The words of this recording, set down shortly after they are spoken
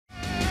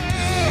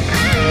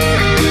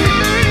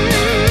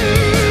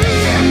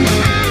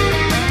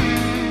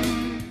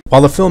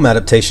While the film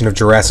adaptation of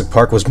Jurassic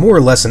Park was more or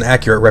less an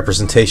accurate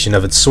representation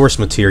of its source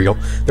material,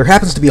 there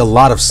happens to be a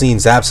lot of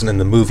scenes absent in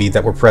the movie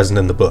that were present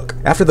in the book.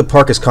 After the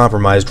park is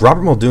compromised,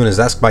 Robert Muldoon is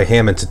asked by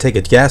Hammond to take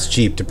a gas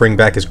jeep to bring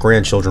back his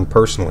grandchildren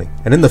personally,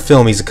 and in the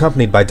film he's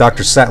accompanied by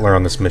Dr.Sattler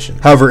on this mission.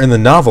 However, in the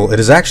novel, it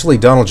is actually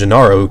Donald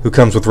Gennaro who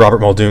comes with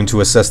Robert Muldoon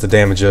to assess the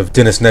damage of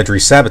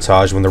Nedry's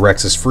sabotage when the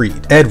Rex is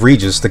freed.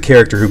 Regis, the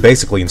character who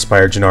basically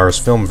inspired Gennaro's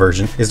film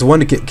version, is the one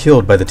to get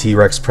killed by the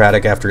T.rex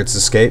paddock after its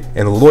escape,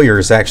 and the lawyer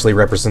is actually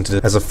represented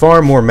as a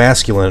far more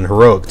masculine and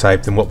heroic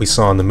type than what we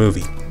saw in the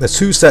movie. The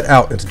two set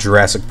out into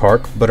Jurassic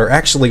Park, but are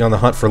actually on the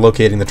hunt for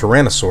locating the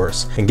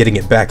Tyrannosaurus and getting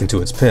it back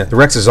into its pen. The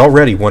Rex has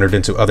already wandered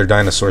into other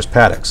dinosaurs'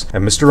 paddocks,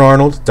 and Mr.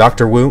 Arnold,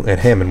 Dr. Wu, and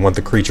Hammond want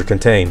the creature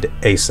contained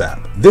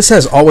ASAP. This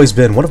has always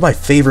been one of my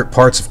favorite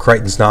parts of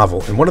Crichton's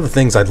novel, and one of the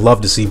things I'd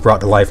love to see brought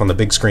to life on the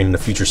big screen in a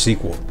future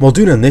sequel.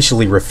 Muldoon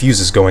initially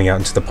refuses going out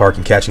into the park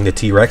and catching the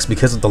T-Rex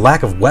because of the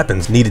lack of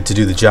weapons needed to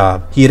do the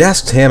job. He had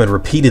asked Hammond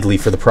repeatedly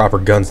for the proper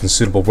guns and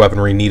suitable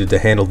weaponry needed to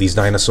handle these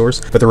dinosaurs,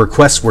 but the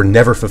requests were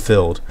never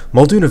fulfilled.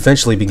 Muldoon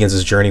eventually begins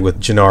his journey with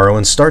Gennaro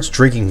and starts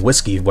drinking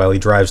whiskey while he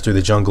drives through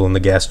the jungle in the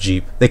gas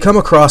jeep. They come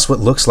across what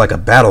looks like a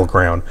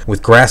battleground,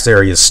 with grass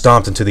areas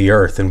stomped into the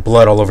earth and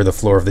blood all over the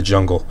floor of the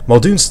jungle.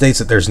 Muldoon states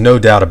that there's no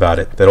doubt about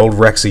it, that old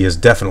Rexy has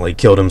definitely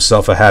killed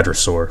himself a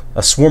hadrosaur.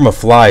 A swarm of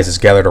flies is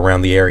gathered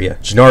around the area.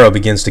 Gennaro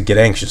begins to get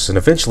anxious and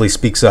eventually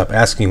speaks up,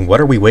 asking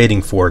what are we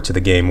waiting for to the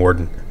game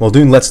warden.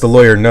 Muldoon lets the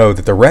lawyer know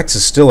that the Rex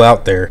is still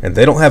out there and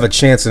they don't have a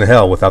chance in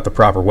hell without the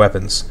proper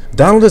weapons.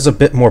 Donald is a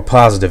bit more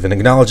positive and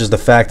acknowledges the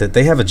fact that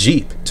they have a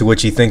jeep, to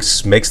which he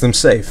thinks makes them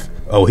safe.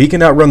 Oh, he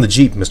can outrun the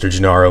jeep, Mr.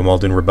 Gennaro,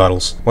 Muldoon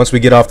rebuttals. Once we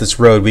get off this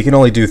road, we can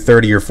only do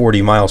 30 or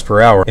 40 miles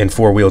per hour in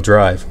four-wheel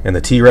drive, and the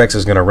T-Rex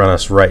is going to run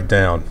us right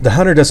down. The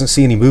hunter doesn't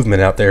see any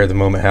movement out there at the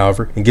moment,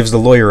 however, and gives the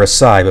lawyer a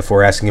sigh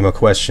before asking him a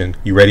question.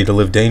 You ready to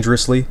live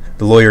dangerously?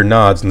 The lawyer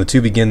nods, and the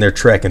two begin their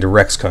trek into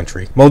Rex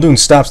country. Muldoon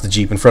stops the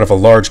jeep in front of a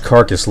large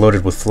carcass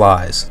loaded with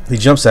flies. He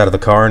jumps out of the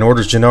car and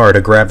orders Gennaro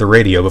to grab the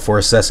radio before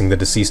assessing the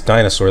deceased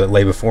dinosaur that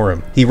lay before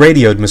him. He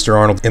radioed Mr.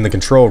 Arnold in the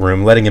control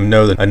room, letting him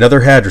know that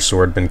another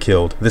hadrosaur had been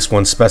killed, this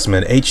one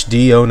specimen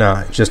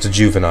HD09, just a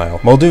juvenile.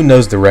 Muldoon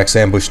knows the Rex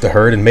ambushed the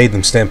herd and made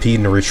them stampede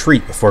in a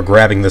retreat before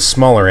grabbing this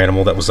smaller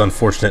animal that was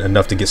unfortunate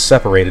enough to get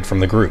separated from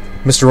the group.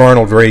 Mr.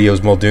 Arnold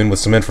radios Muldoon with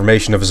some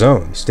information of his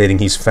own, stating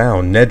he's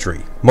found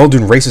Nedry.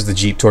 Muldoon races the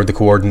jeep toward the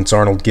coordinates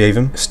Arnold gave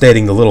him,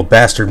 stating the little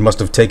bastard must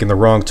have taken the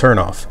wrong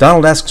turnoff.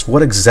 Donald asks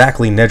what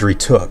exactly Nedry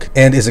took,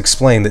 and is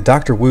explained that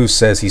Dr. Wu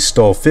says he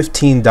stole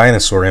 15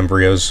 dinosaur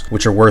embryos,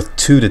 which are worth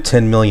 $2 to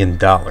 $10 million.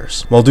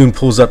 Muldoon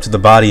pulls up to the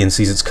body and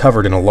sees it's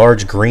covered in a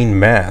large green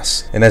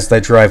mass, and as they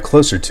drive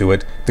closer to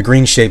it, the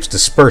green shapes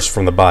disperse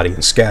from the body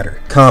and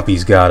scatter.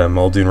 Compy's got him,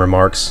 Muldoon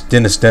remarks.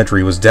 Dennis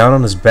Nedry was down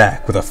on his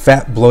back with a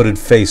fat, bloated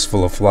face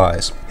full of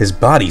flies. His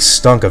body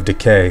stunk of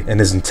decay,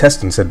 and his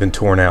intestines had been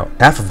torn out.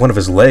 Half of one of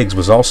his legs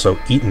was also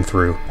eaten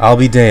through. I'll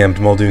be damned,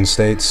 Muldoon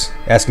states,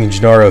 asking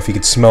Gennaro if he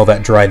could smell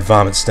that dried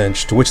vomit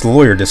stench, to which the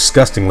lawyer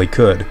disgustingly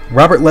could.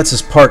 Robert lets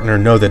his partner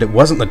know that it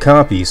wasn't the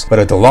Compys, but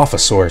a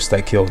Dilophosaurus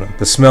that killed him.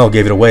 The smell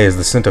gave it away as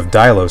the scent of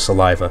Dilo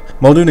saliva.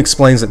 Muldoon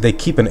explains that they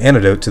keep an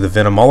antidote to the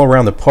venom all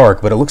around the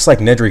park, but it looks like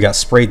Nedry got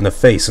sprayed in the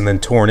face and then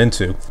torn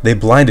into. They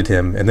blinded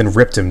him and then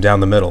ripped him down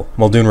the middle.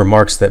 Muldoon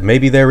remarks that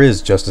maybe there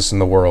is justice in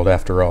the world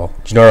after all.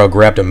 Gennaro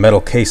grabbed a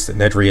metal case that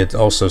Nedry had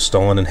also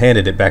stolen and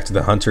handed it back to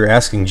the hunter,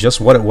 asking just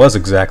what it was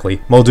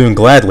exactly. Muldoon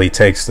gladly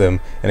takes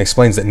them and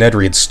explains that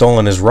Nedry had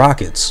stolen his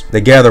rockets.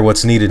 They gather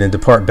what's needed and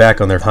depart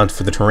back on their hunt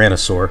for the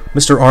Tyrannosaur.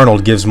 Mr.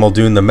 Arnold gives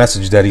Muldoon the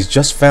message that he's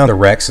just found a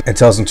Rex and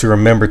tells him to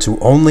remember to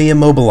only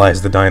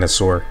immobilize the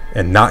dinosaur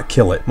and not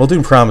kill it.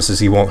 Muldoon promises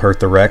he won't hurt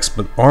the Rex,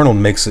 but Arnold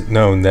makes it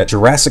known that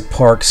Jurassic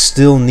Park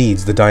still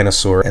needs the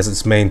dinosaur as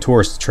its main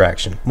tourist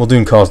attraction.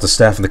 Muldoon calls the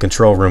staff in the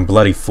control room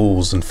bloody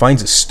fools and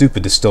finds it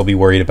stupid to still be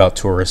worried about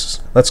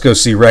tourists. Let's go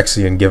see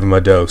Rexy and give him a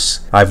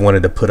dose. I've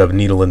wanted to put a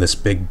needle in this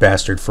big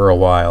bastard for a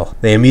while.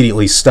 They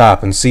immediately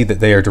stop and see that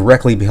they are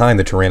directly behind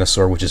the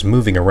Tyrannosaur, which is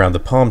moving around the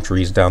palm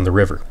trees down the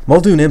river.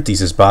 Muldoon empties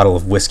his bottle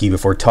of whiskey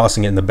before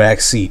tossing it in the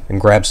back seat and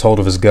grabs hold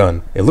of his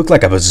gun. It looked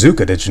like a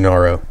bazooka to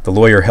Gennaro. The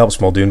lawyer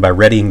helps Muldoon by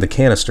readying the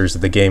canisters that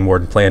the game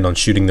warden planned on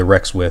shooting the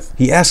Rex with.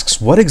 He asks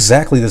what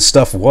exactly the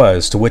stuff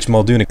was, to which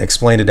Muldoon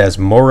explained it as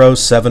Moro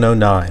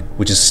 709,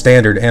 which is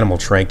standard animal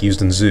tranq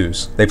used in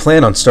zoos. They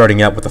plan on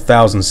starting out with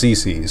 1,000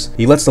 cc's.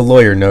 He lets the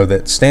lawyer know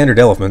that standard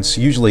elephants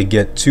usually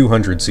get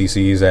 200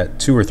 cc's at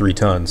 2 or 3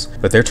 tons,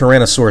 but their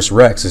Tyrannosaurus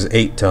Rex is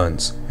 8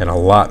 tons, and a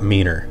lot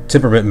meaner.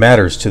 Temperament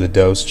matters to the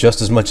dose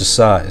just as much as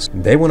size.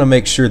 They want to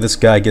make sure this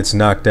guy gets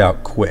knocked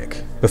out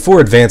quick.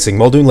 Before advancing,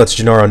 Muldoon lets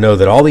Gennaro know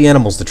that all the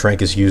animals the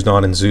tranq is used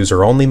on in zoos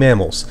are only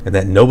mammals, and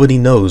that nobody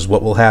knows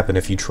what will happen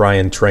if you try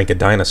and tranq a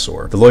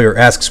dinosaur. The lawyer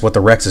asks what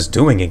the Rex is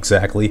doing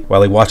exactly,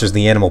 while he watches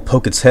the animal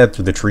poke its head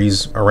through the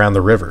trees around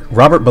the river.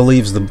 Robert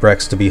believes the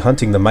Rex to be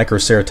hunting the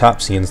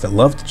Microceratopsians that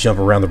love to jump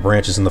around the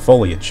branches in the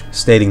foliage,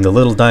 stating the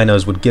little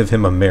dinos would give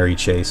him a merry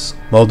chase.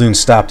 Muldoon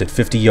stopped at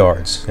 50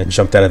 yards and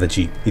jumped out of the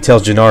jeep. He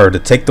tells Gennaro to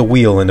take the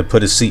wheel and to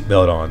put his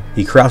seatbelt on.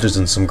 He crouches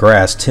in some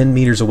grass 10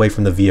 meters away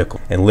from the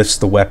vehicle and lifts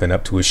the weapon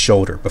up to to his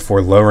shoulder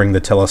before lowering the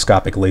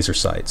telescopic laser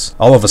sights.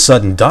 All of a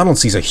sudden, Donald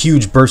sees a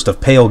huge burst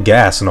of pale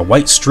gas and a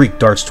white streak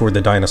darts toward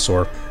the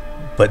dinosaur,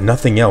 but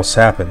nothing else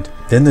happened.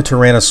 Then the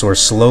Tyrannosaur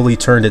slowly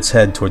turned its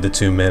head toward the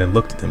two men and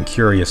looked at them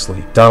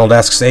curiously. Donald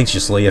asks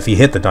anxiously if he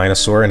hit the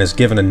dinosaur and is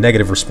given a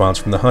negative response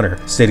from the hunter,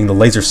 stating the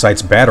laser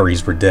sight's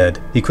batteries were dead.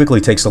 He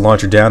quickly takes the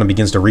launcher down and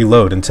begins to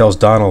reload and tells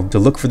Donald to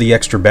look for the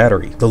extra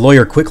battery. The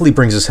lawyer quickly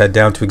brings his head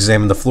down to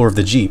examine the floor of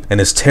the Jeep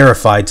and is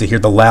terrified to hear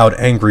the loud,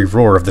 angry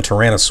roar of the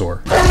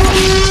Tyrannosaur.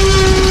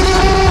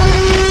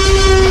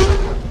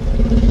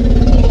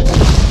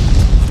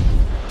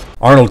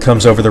 Arnold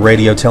comes over the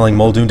radio telling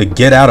Muldoon to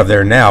get out of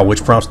there now,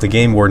 which prompts the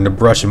game warden to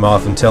brush him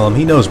off and tell him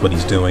he knows what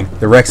he's doing.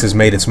 The Rex has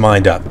made its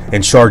mind up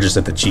and charges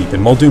at the Jeep,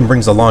 and Muldoon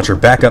brings the launcher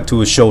back up to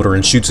his shoulder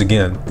and shoots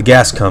again. The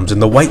gas comes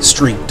and the white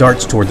streak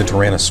darts toward the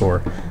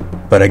Tyrannosaur.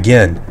 But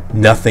again,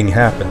 nothing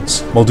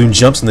happens. Muldoon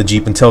jumps in the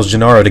Jeep and tells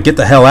Gennaro to get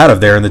the hell out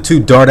of there, and the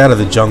two dart out of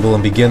the jungle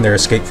and begin their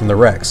escape from the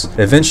Rex.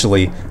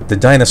 Eventually, the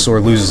dinosaur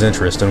loses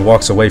interest and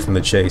walks away from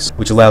the chase,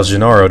 which allows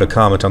Gennaro to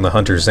comment on the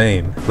hunter's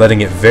aim,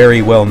 letting it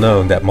very well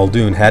known that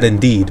Muldoon had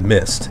indeed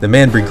missed. The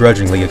man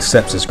begrudgingly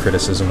accepts his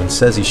criticism and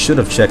says he should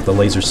have checked the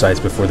laser sights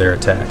before their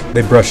attack.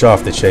 They brush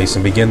off the chase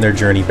and begin their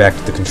journey back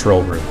to the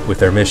control room, with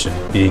their mission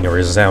being a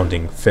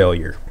resounding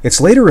failure.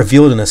 It's later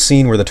revealed in a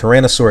scene where the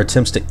Tyrannosaur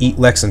attempts to eat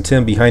Lex and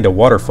Tim behind a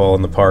waterfall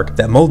in the park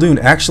that Muldoon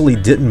actually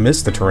didn't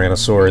miss the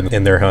Tyrannosaur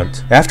in their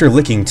hunt. After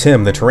licking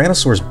Tim, the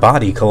Tyrannosaur's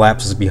body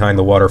collapses behind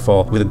the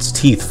waterfall, with its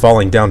teeth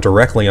falling down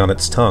directly on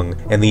its tongue,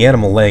 and the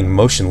animal laying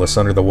motionless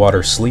under the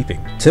water sleeping.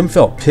 Tim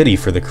felt pity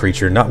for the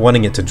creature, not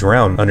wanting it to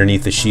drown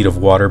underneath the sheet of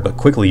water, but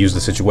quickly used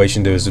the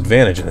situation to his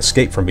advantage and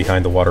escaped from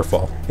behind the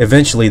waterfall.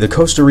 Eventually, the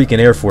Costa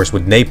Rican Air Force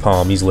would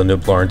napalm Isla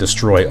Nublar and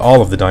destroy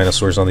all of the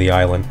dinosaurs on the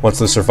island once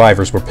the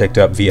survivors were picked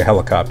up via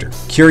helicopter.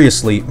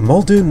 Curiously,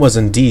 Muldoon was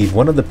indeed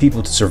one of the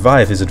people to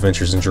survive his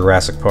adventures in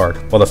Jurassic Park,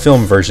 while the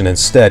film version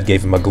instead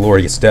gave him a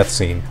glorious death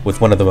scene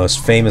with one of the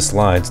most famous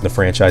lines in the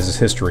franchise's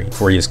history,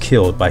 before he is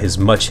killed by his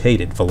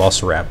much-hated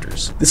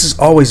velociraptors. This has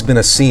always been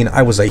a scene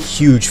I was a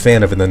huge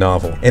fan of in the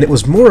novel, and it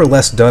was more or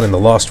less done in The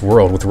Lost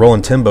World, with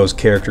Roland Timbo's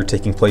character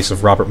taking place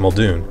of Robert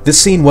Muldoon.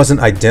 This scene wasn't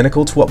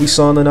identical to what we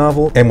saw in the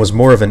novel, and was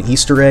more of an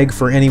Easter egg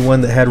for anyone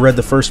that had read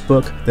the first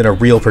book than a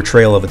real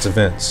portrayal of its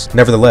events.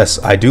 Nevertheless,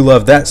 I do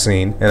love that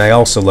scene, and I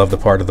also love the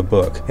part of the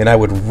book, and I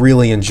would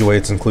really enjoy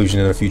its inclusion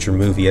in a future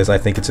movie, as I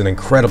think it's an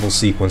incredible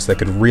sequence that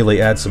could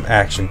really add some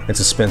action and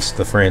suspense to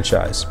the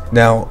franchise.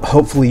 Now,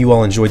 hopefully you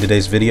all enjoyed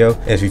today's video,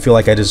 and if you feel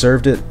like I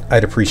deserved it,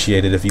 I'd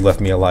appreciate it if you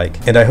left me a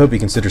like, and I hope you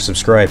consider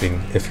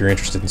subscribing if you're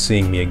interested in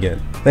seeing me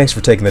again. Thanks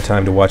for taking the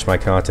time to watch my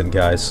content,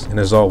 guys, and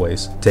as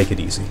always, take it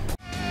easy.